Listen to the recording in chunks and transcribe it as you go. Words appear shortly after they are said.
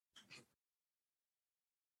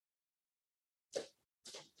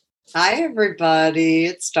Hi, everybody.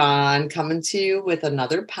 It's Dawn coming to you with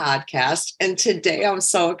another podcast. And today I'm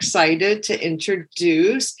so excited to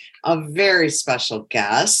introduce a very special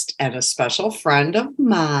guest and a special friend of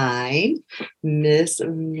mine, Miss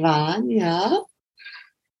Vanya.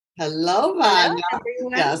 Hello, Hello, Vanya.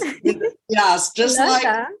 everyone. Yes, yes, just Hello, like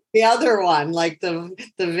Dom. the other one, like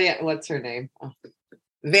what's her name? Oh,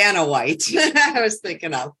 Vanna White. I was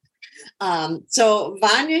thinking of. So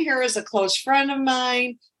Vanya here is a close friend of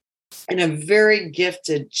mine and a very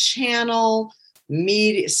gifted channel,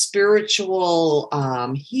 spiritual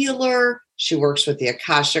healer. She works with the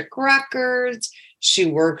Akashic Records. She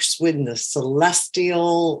works within the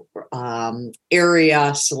celestial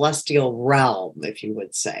area, celestial realm, if you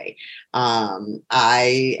would say.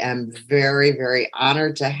 I am very, very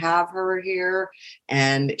honored to have her here.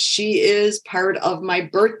 And she is part of my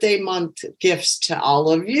birthday month gifts to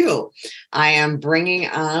all of you. I am bringing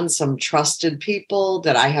on some trusted people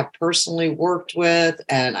that I have personally worked with,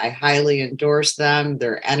 and I highly endorse them,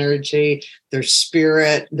 their energy, their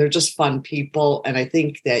spirit. They're just fun people, and I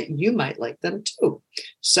think that you might like them too.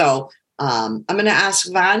 So I'm going to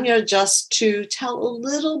ask Vanya just to tell a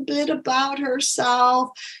little bit about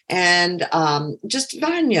herself. And just,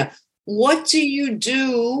 Vanya, what do you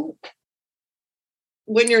do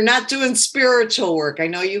when you're not doing spiritual work? I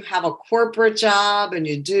know you have a corporate job and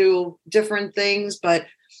you do different things, but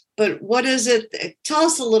what is it? Tell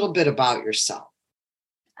us a little bit about yourself.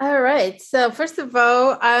 All right. So, first of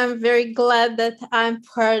all, I'm very glad that I'm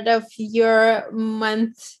part of your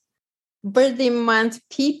birthday month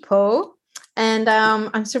people. And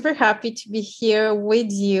I'm super happy to be here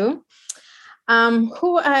with you.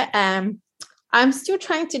 Who I am, I'm still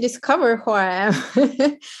trying to discover who I am.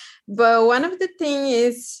 But one of the things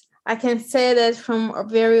is, I can say that from a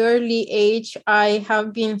very early age, I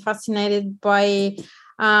have been fascinated by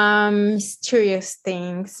mysterious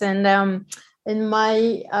things. And in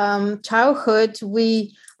my childhood,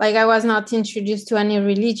 I was not introduced to any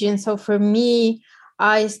religion. So for me,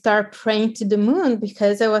 I start praying to the moon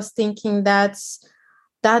because I was thinking that's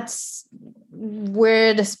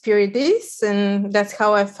where the spirit is, and that's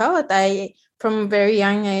how I felt. From a very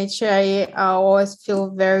young age, I always feel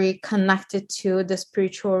very connected to the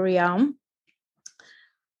spiritual realm.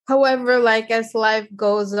 However, like as life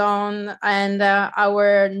goes on and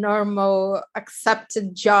our normal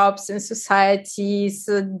accepted jobs and societies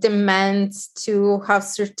demand to have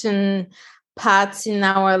certain paths in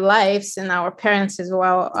our lives, and our parents as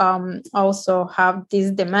well also have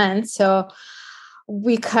these demands. So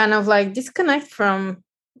we kind of like disconnect from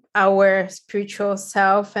our spiritual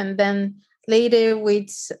self, and then later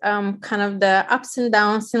with kind of the ups and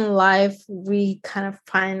downs in life, we kind of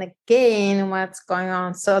find again what's going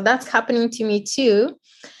on. So that's happening to me too.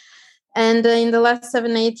 And in the last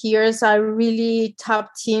 7-8 years, I really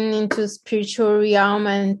tapped into spiritual realm,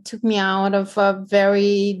 and took me out of a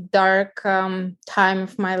very dark time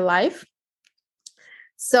of my life.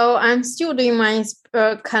 So I'm still doing my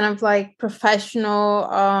kind of like professional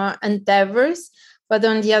endeavors. But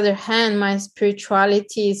on the other hand, my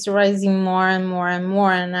spirituality is rising more and more and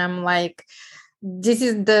more. And I'm like, this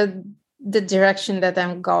is the direction that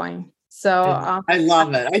I'm going. So I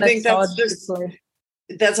love it. I think that's deeply.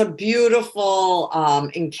 that's a beautiful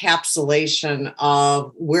encapsulation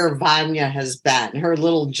of where Vanya has been, her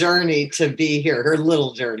little journey to be here, her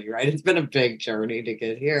little journey, right? It's been a big journey to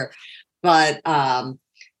get here. But and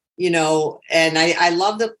I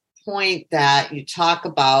love the point that you talk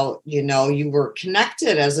about, you were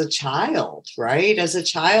connected as a child, right? As a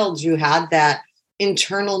child, you had that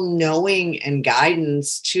internal knowing and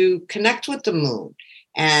guidance to connect with the moon.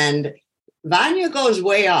 And Vanya goes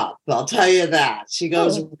way up, I'll tell you that. She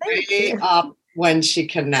goes way up when she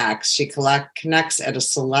connects. She connects at a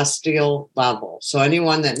celestial level. So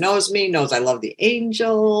anyone that knows me knows I love the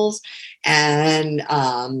angels. And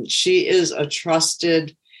she is a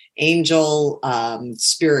trusted angel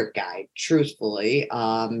spirit guide, truthfully.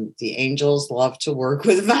 The angels love to work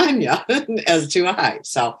with Vanya, as do I.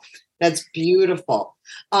 So that's beautiful.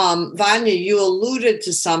 Vanya, you alluded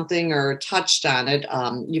to something or touched on it.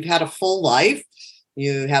 You've had a full life.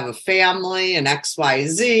 You have a family, an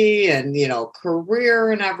XYZ, and,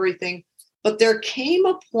 career and everything. But there came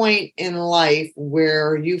a point in life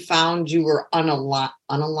where you found you were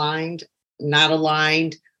unaligned, not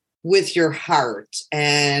aligned with your heart.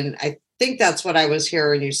 And I think that's what I was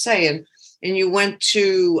hearing you say. And you went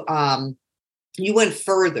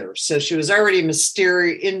further. So she was already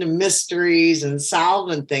into mysteries and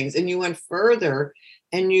solving things. And you went further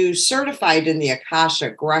and you certified in the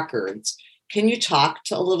Akashic Records. Can you talk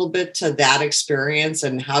a little bit to that experience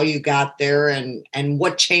and how you got there and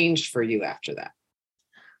what changed for you after that?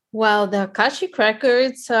 Well, the Akashic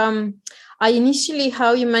records, I initially,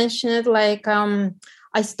 how you mentioned it, like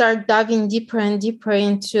I start diving deeper and deeper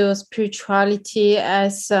into spirituality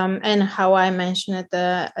and how I mentioned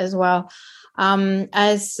it as well.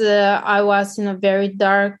 As I was in a very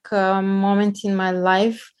dark moment in my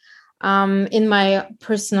life, in my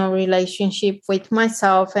personal relationship with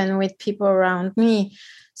myself and with people around me.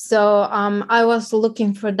 So I was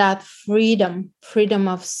looking for that freedom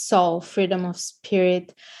of soul, freedom of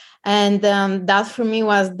spirit. And that for me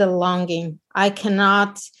was the longing. I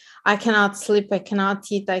cannot sleep, I cannot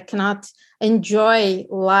eat, I cannot enjoy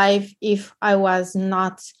life if I was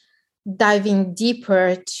not diving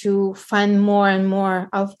deeper to find more and more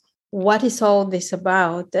of what is all this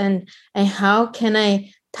about, and how can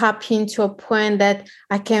I tap into a point that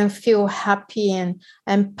I can feel happy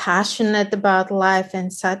and passionate about life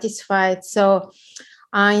and satisfied. So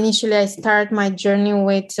initially I started my journey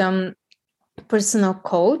with personal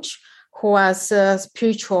coach who was a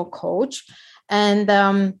spiritual coach, and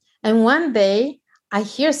one day I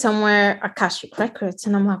hear somewhere Akashic records,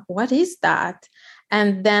 and I'm like, what is that?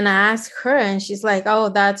 And then I ask her, and she's like, oh,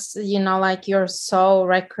 that's, like your soul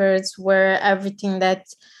records, where everything that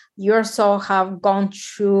your soul have gone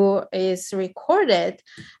through is recorded.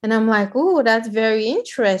 And I'm like, oh, that's very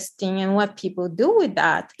interesting, and what people do with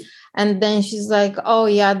that. And then she's like, oh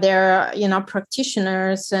yeah, there are,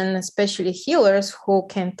 practitioners and especially healers who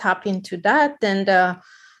can tap into that, and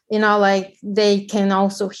like they can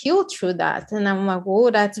also heal through that. And I'm like,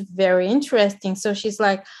 oh, that's very interesting. So she's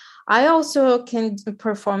like, I also can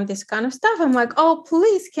perform this kind of stuff. I'm like, oh,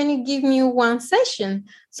 please, can you give me one session?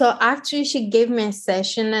 So actually she gave me a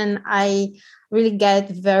session, and I really get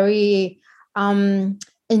very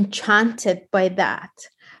enchanted by that.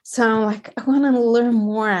 So I'm like, I want to learn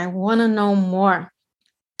more. I want to know more.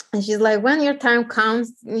 And she's like, when your time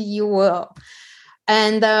comes, you will.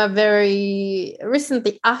 And very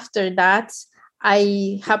recently after that,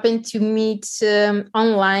 I happened to meet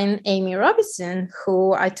online Amy Robinson,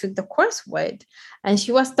 who I took the course with. And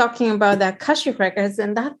she was talking about the Akashic records,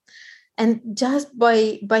 and just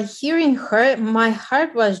by hearing her, my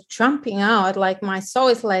heart was jumping out. Like my soul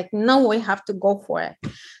is like, no, we have to go for it.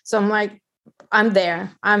 So I'm like, I'm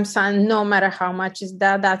there. I'm signed. No matter how much is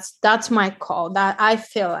that, that's my call. That I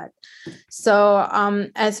feel it. So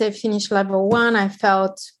as I finished level 1, I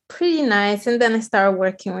felt pretty nice, and then I started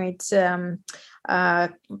working with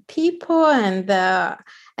people,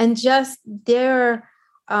 and just their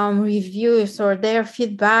reviews or their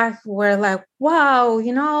feedback were like, wow,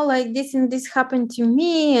 like this and this happened to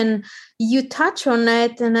me, and you touch on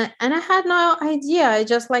it, and I had no idea. I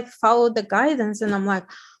just like followed the guidance, and I'm like,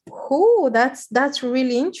 oh, that's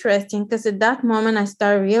really interesting, because at that moment I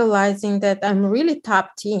started realizing that I'm really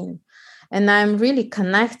tapped in and I'm really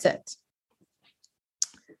connected.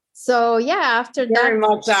 So yeah, after that, very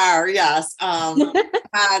much are, yes.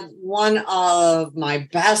 Had one of my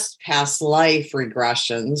best past life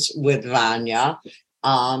regressions with Vanya,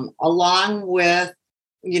 along with,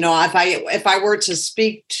 if I were to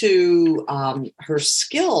speak to her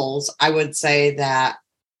skills, I would say that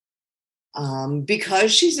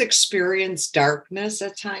because she's experienced darkness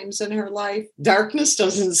at times in her life, darkness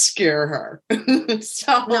doesn't scare her.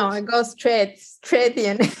 So no, it goes straight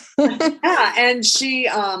in. Yeah, and she,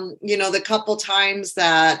 the couple times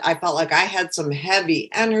that I felt like I had some heavy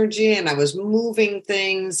energy and I was moving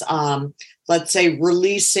things, let's say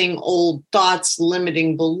releasing old thoughts,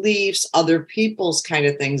 limiting beliefs, other people's kind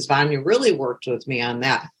of things, Vanya really worked with me on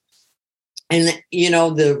that. And,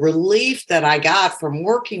 the relief that I got from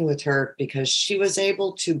working with her, because she was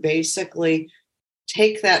able to basically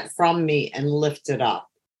take that from me and lift it up.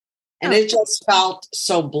 And it just felt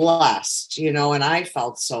so blessed, and I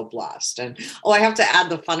felt so blessed. And, I have to add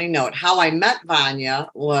the funny note. How I met Vanya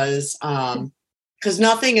was because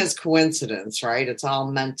nothing is coincidence, right? It's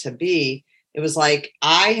all meant to be. It was like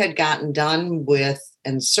I had gotten done with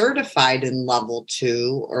and certified in level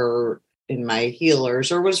 2 or in my healers,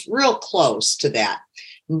 or was real close to that.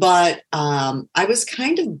 But I was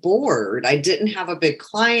kind of bored. I didn't have a big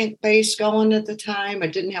client base going at the time. I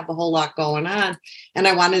didn't have a whole lot going on. And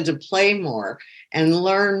I wanted to play more and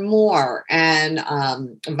learn more. And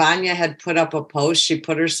Vanya had put up a post. She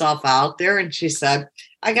put herself out there and she said,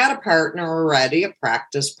 I got a partner already, a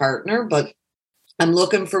practice partner, but I'm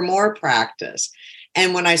looking for more practice.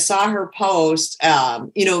 And when I saw her post,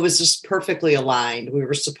 it was just perfectly aligned. We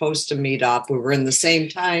were supposed to meet up. We were in the same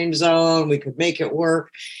time zone. We could make it work.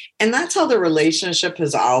 And that's how the relationship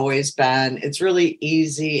has always been. It's really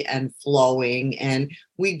easy and flowing. And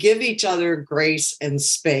we give each other grace and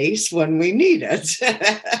space when we need it.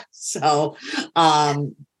 So,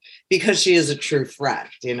 because she is a true friend,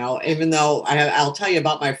 you know, even though I'll tell you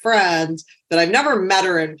about my friend that I've never met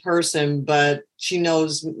her in person, but she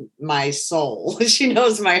knows my soul. She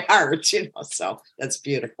knows my heart, you know, so that's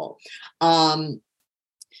beautiful. Vanya,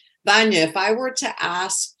 if I were to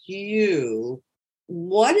ask you,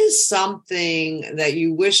 what is something that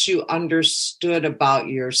you wish you understood about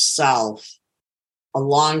yourself a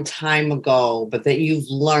long time ago, but that you've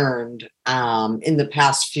learned in the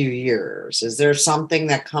past few years? Is there something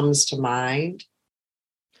that comes to mind?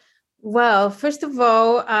 Well, first of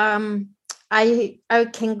all, I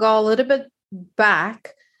can go a little bit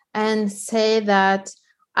back and say that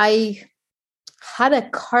I had a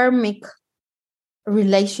karmic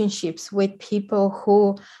relationships with people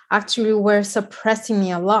who actually were suppressing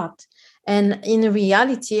me a lot. And in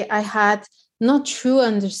reality, I had no true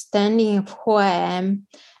understanding of who I am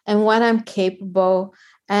and what I'm capable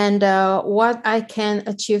and what I can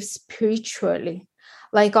achieve spiritually.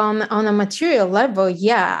 Like on a material level,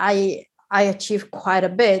 yeah, I achieved quite a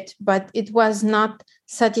bit, but it was not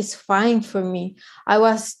satisfying for me. I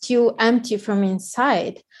was still empty from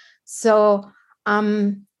inside. So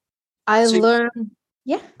I So learned,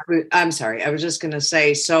 yeah. I'm sorry. I was just going to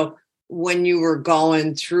say, so when you were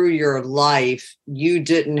going through your life, you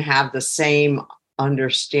didn't have the same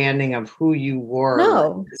understanding of who you were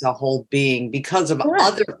No, as a whole being because of correct.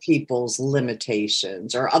 other people's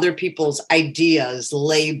limitations or other people's ideas,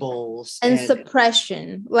 labels, And and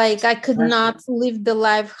suppression. Like I could not live the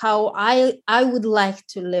life how I would like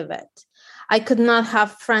to live it. I could not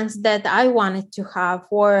have friends that I wanted to have,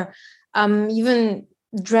 or even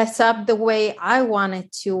dress up the way I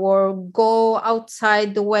wanted to, or go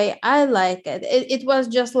outside the way I like it. It was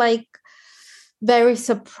just like very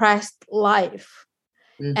suppressed life.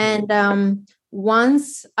 Mhm. And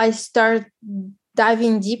once I start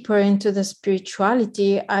diving deeper into the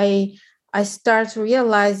spirituality, I start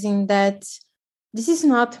realizing that this is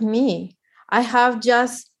not me. I have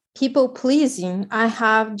just people pleasing. I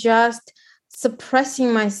have just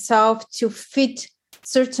suppressing myself to fit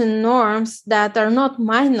certain norms that are not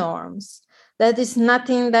my norms. That is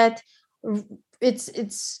nothing that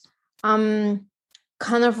it's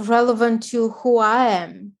kind of relevant to who I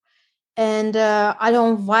am, and I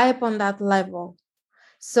don't vibe on that level.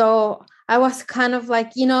 So I was kind of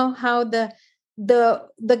like, you know, how the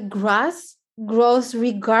grass grows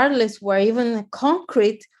regardless where even the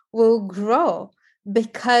concrete will grow,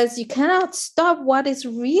 because you cannot stop what is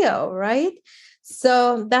real, right?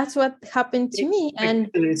 So that's what happened to me. And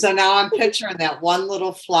So now I'm picturing that one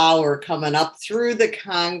little flower coming up through the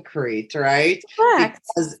concrete, right? correct.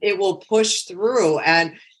 Because it will push through.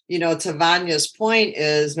 And, you know, to Vanya's point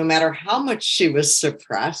is no matter how much she was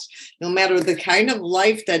suppressed, no matter the kind of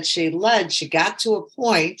life that she led, she got to a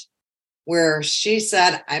point where she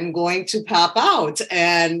said, I'm going to pop out.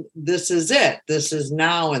 And this is it. This is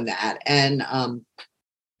now and that. And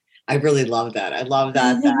I really love that. I love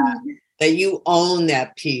that you own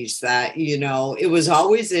that piece, that, you know, it was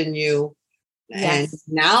always in you, and Yes.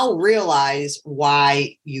 now realize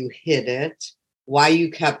why you hid it, why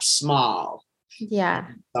you kept small. Yeah.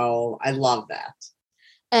 So I love that.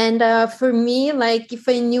 And for me, like if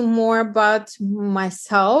I knew more about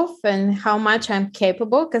myself and how much I'm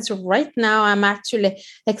capable, because right now I'm actually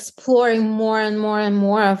exploring more and more and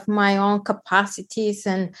more of my own capacities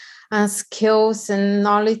and skills and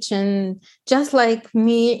knowledge, and just like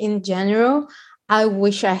me in general, I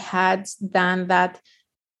wish I had done that.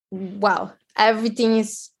 Well, everything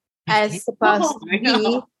is as supposed Oh, to I be.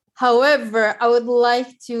 know. However, I would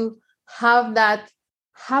like to have that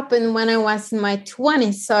happen when I was in my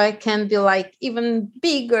 20s, so I can be like even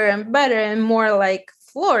bigger and better and more like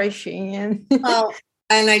flourishing. And Well,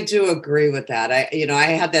 and I do agree with that. I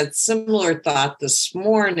had that similar thought this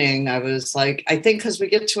morning. I was like, I think because we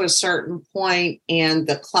get to a certain point and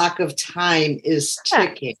the clock of time is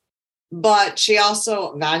ticking. But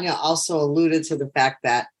Vanya also alluded to the fact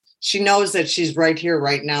that she knows that she's right here,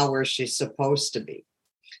 right now, where she's supposed to be.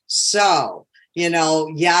 So, you know,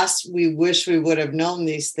 yes, we wish we would have known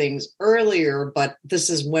these things earlier, but this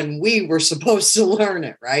is when we were supposed to learn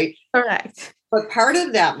it, right? correct. But part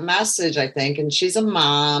of that message, I think, and she's a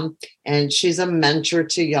mom and she's a mentor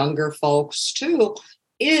to younger folks too,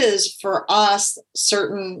 is for us,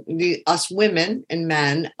 us women and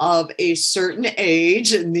men of a certain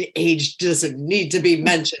age, and the age doesn't need to be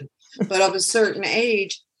mentioned, but of a certain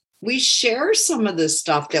age, we share some of the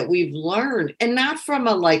stuff that we've learned, and not from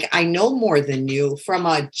a like, I know more than you, from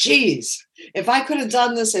a geez, if I could have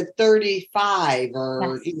done this at 35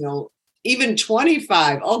 or, Yes. even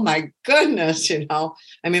 25, oh my goodness,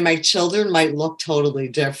 I mean, my children might look totally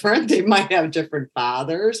different. They might have different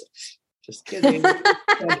fathers, Just kidding.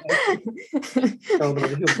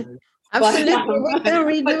 Totally humorous. Absolutely. We can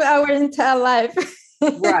redo our entire life.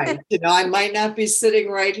 Right. I might not be sitting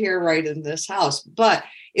right here, right in this house, but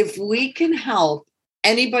if we can help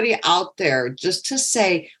anybody out there just to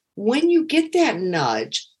say, when you get that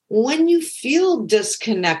nudge, when you feel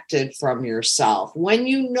disconnected from yourself, when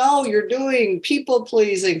you know you're doing people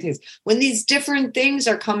pleasing things, when these different things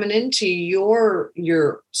are coming into your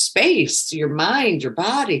space, your mind, your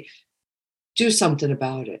body, do something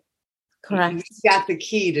about it. Correct. You got the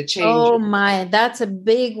key to change. Oh my, that's a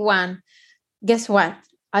big one. Guess what?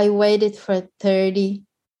 I waited for 30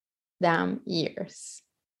 damn years.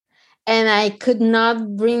 And I could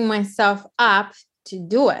not bring myself up to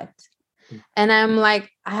do it. And I'm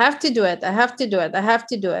like, I have to do it. I have to do it. I have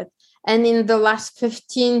to do it. And in the last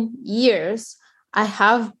 15 years, I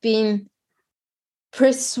have been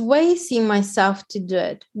persuading myself to do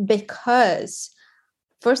it because,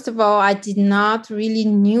 first of all, I did not really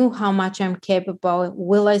knew how much I'm capable.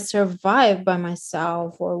 Will I survive by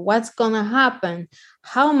myself, or what's going to happen?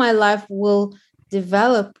 How my life will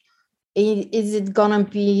develop? Is it going to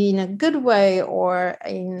be in a good way or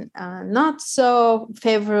in a not so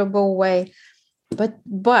favorable way? But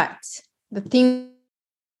the thing,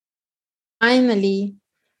 finally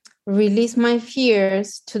release my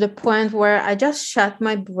fears to the point where I just shut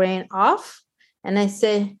my brain off and I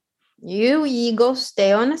say, you ego,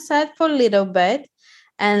 stay on the side for a little bit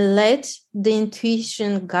and let the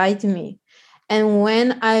intuition guide me. And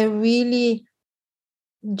when I really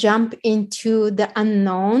jump into the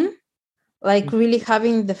unknown, like really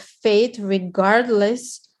having the faith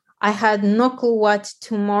regardless, I had no clue what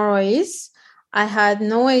tomorrow is. I had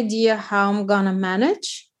no idea how I'm going to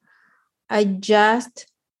manage. I just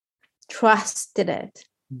trusted it.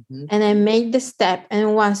 Mm-hmm. And I made the step, and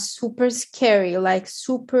it was super scary, like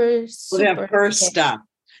super that first scary. step.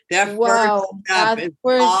 That first step is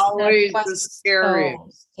always the scariest. So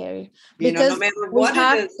scary. No matter what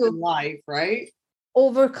it is in life, right?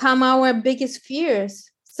 Overcome our biggest fears.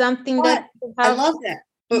 Something that I love that.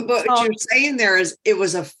 But what you're saying there is it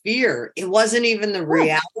was a fear. It wasn't even the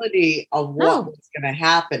reality of what was going to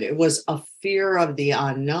happen. It was a fear of the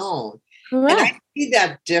unknown. Correct. And I see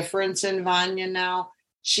that difference in Vanya now.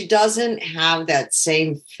 She doesn't have that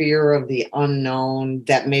same fear of the unknown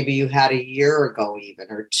that maybe you had a year ago, even,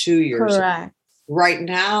 or 2 years ago. Right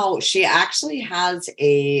now, she actually has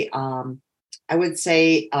a, I would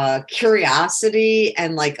say, curiosity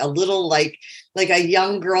and like a little like a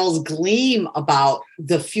young girl's gleam about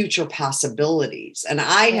the future possibilities. And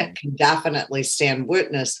I can definitely stand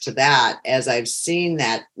witness to that as I've seen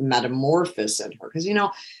that metamorphosis in her. Because,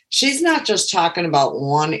 she's not just talking about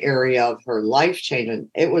one area of her life changing.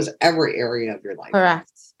 It was every area of your life. Correct.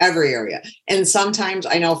 Every area. And sometimes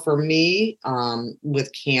I know for me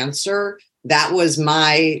with cancer, that was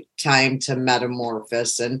my time to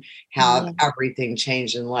metamorphose and have everything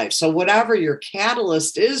change in life. So whatever your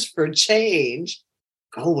catalyst is for change,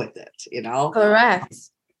 go with it, Correct.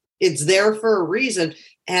 It's there for a reason.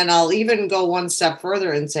 And I'll even go one step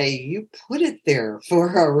further and say, you put it there for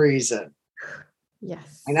a reason.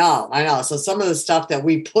 Yes. I know. So some of the stuff that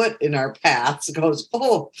we put in our paths goes,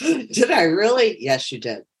 oh, did I really? Yes, you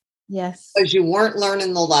did. Yes. Because you weren't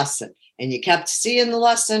learning the lesson. And you kept seeing the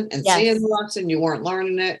lesson and seeing the lesson. You weren't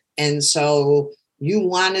learning it. And so you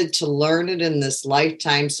wanted to learn it in this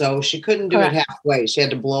lifetime. So she couldn't do it halfway. She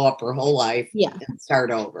had to blow up her whole life and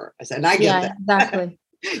start over. I said, I get that.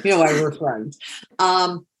 Exactly. Why we're friends.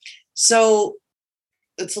 So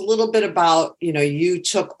it's a little bit about, you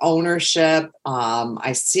took ownership.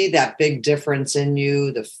 I see that big difference in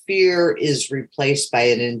you. The fear is replaced by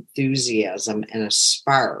an enthusiasm and a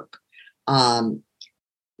spark.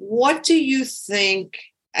 What do you think,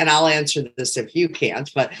 and I'll answer this if you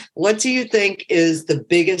can't, but what do you think is the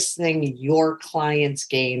biggest thing your clients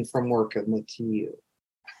gain from working with you?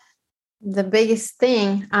 The biggest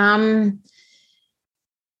thing,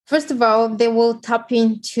 first of all, they will tap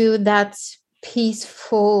into that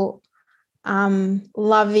peaceful,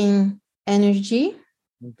 loving energy.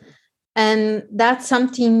 Mm-hmm. And that's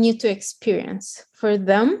something new to experience for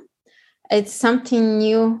them. It's something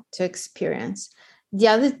new to experience. The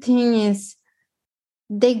other thing is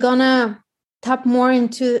they're gonna tap more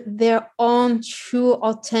into their own true,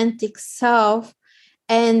 authentic self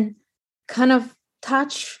and kind of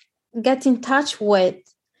get in touch with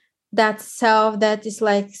that self that is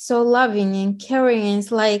like so loving and caring. It's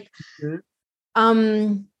like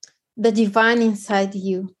the divine inside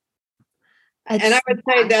you. And I would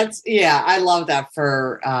say I love that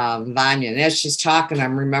for Vanya. And as she's talking, I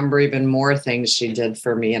remember even more things she did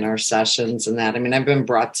for me in our sessions and that. I mean, I've been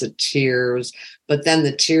brought to tears, but then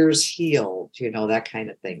the tears healed, that kind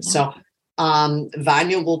of thing. Yeah. So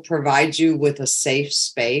Vanya will provide you with a safe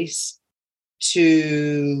space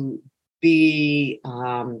to be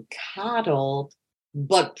coddled,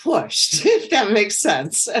 but pushed, if that makes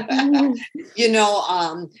sense.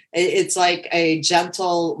 It's like a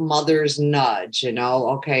gentle mother's nudge,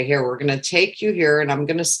 okay, here, we're going to take you here and I'm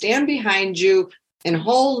going to stand behind you and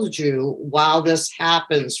hold you while this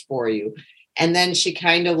happens for you. And then she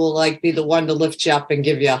kind of will be the one to lift you up and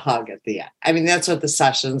give you a hug at the end. I mean, that's what the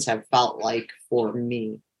sessions have felt like for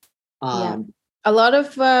me. A lot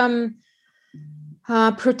of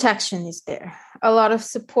protection is there. A lot of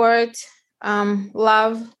support,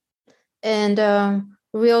 love, and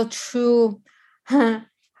real true.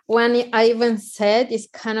 When I even said it's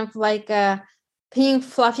kind of like a pink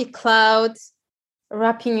fluffy cloud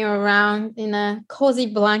wrapping you around in a cozy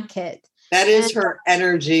blanket. That is her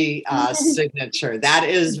energy signature. That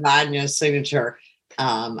is Vanya's signature.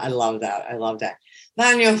 I love that.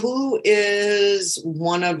 Vanya, who is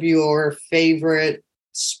one of your favorite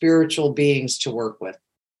spiritual beings to work with?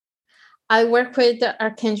 I work with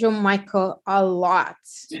Archangel Michael a lot.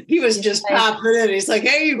 He was just popping in. He's like,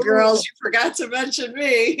 hey, you girls, you forgot to mention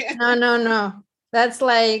me. No. That's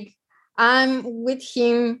I'm with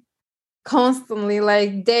him constantly,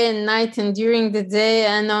 day and night, and during the day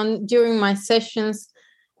and during my sessions.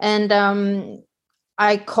 And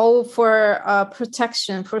I call for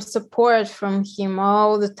protection, for support from him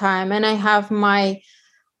all the time. And I have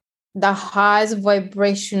the highest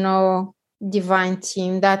vibrational divine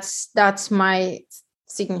team. That's my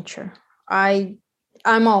signature. I'm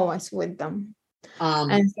always with them.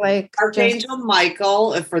 And it's Archangel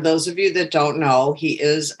Michael, for those of you that don't know, he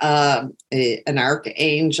is an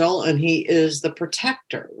archangel and he is the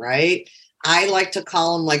protector, right? I like to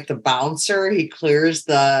call him the bouncer. He clears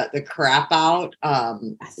the crap out,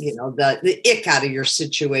 the ick out of your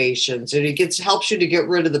situations, and he helps you to get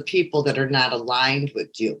rid of the people that are not aligned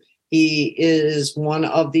with you. He is one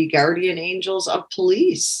of the guardian angels of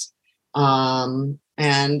police. And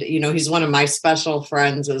he's one of my special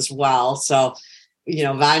friends as well. So,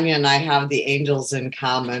 Vanya and I have the angels in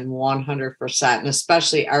common 100%, and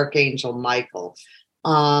especially Archangel Michael.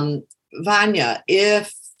 Vanya,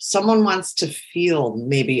 if someone wants to feel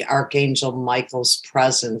maybe Archangel Michael's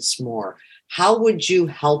presence more, how would you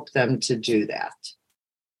help them to do that?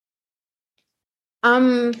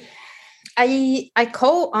 I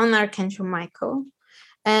call on Archangel Michael,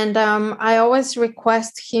 and I always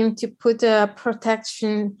request him to put a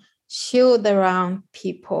protection shield around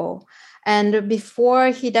people. And before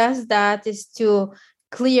he does that is to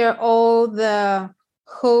clear all the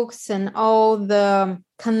hooks and all the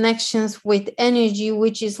connections with energy,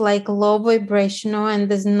 which is low vibrational and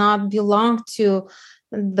does not belong to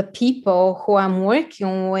the people who I'm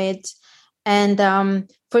working with. And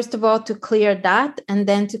first of all, to clear that, and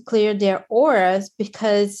then to clear their auras,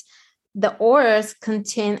 because the auras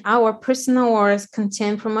contain, our personal auras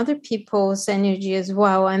contain from other people's energy as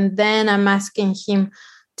well. And then I'm asking him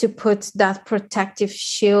to put that protective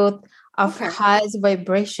shield of highest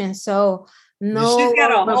vibration. So she's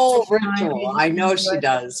got a whole ritual. I know she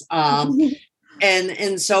does.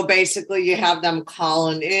 And so basically you have them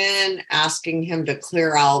calling in, asking him to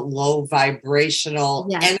clear out low vibrational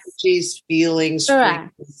energies, feelings,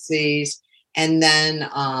 frequencies, and then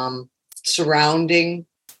surrounding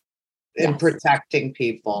and protecting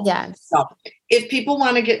people. Yes. So if people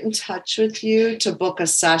want to get in touch with you to book a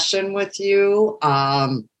session with you,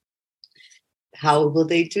 how will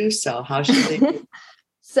they do so? How should they do?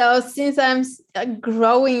 So since I'm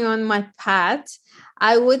growing on my path,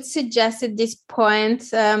 I would suggest at this point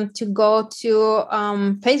to go to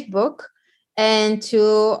Facebook and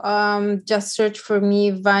to just search for me,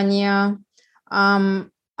 Vanya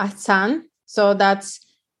Ahsan. So that's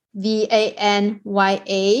Vanya,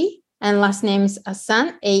 and last name is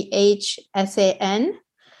Ahsan, Ahsan.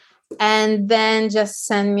 And then just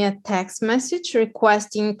send me a text message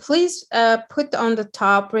requesting, please put on the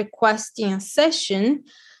top requesting a session,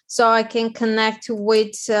 so I can connect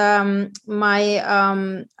with my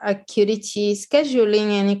Acuity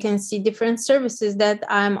scheduling, and you can see different services that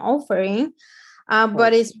I'm offering.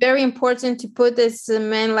 But it's very important to put this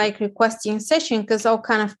main requesting session, because all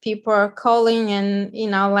kind of people are calling and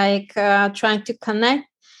trying to connect.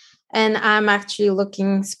 And I'm actually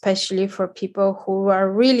looking especially for people who are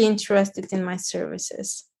really interested in my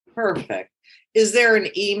services. Perfect. Is there an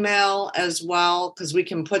email as well? Because we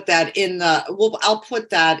can put that I'll put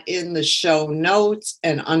that in the show notes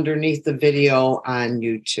and underneath the video on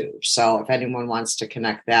YouTube. So if anyone wants to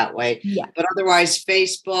connect that way. Yeah. But otherwise,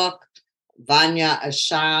 Facebook, Vanya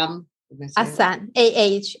Ahsan. Ahsan,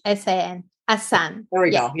 Ahsan. Ahsan. There we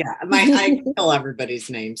go. Yeah. I kill everybody's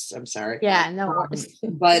names. I'm sorry. Yeah, no worries.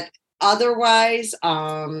 But otherwise,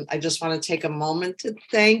 I just want to take a moment to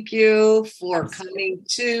thank you for coming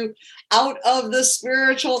out of the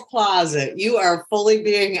spiritual closet. You are fully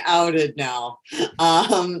being outed now.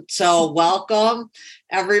 So welcome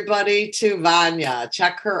everybody to Vanya.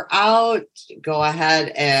 Check her out. Go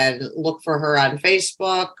ahead and look for her on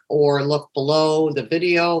Facebook or look below the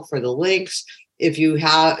video for the links. If you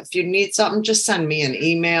need something, just send me an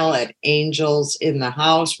email at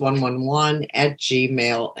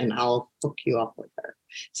angelsinthehouse111@gmail, and I'll hook you up with her.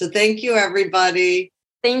 So thank you, everybody.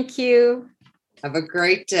 Thank you. Have a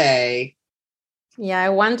great day. Yeah,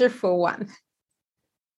 a wonderful one.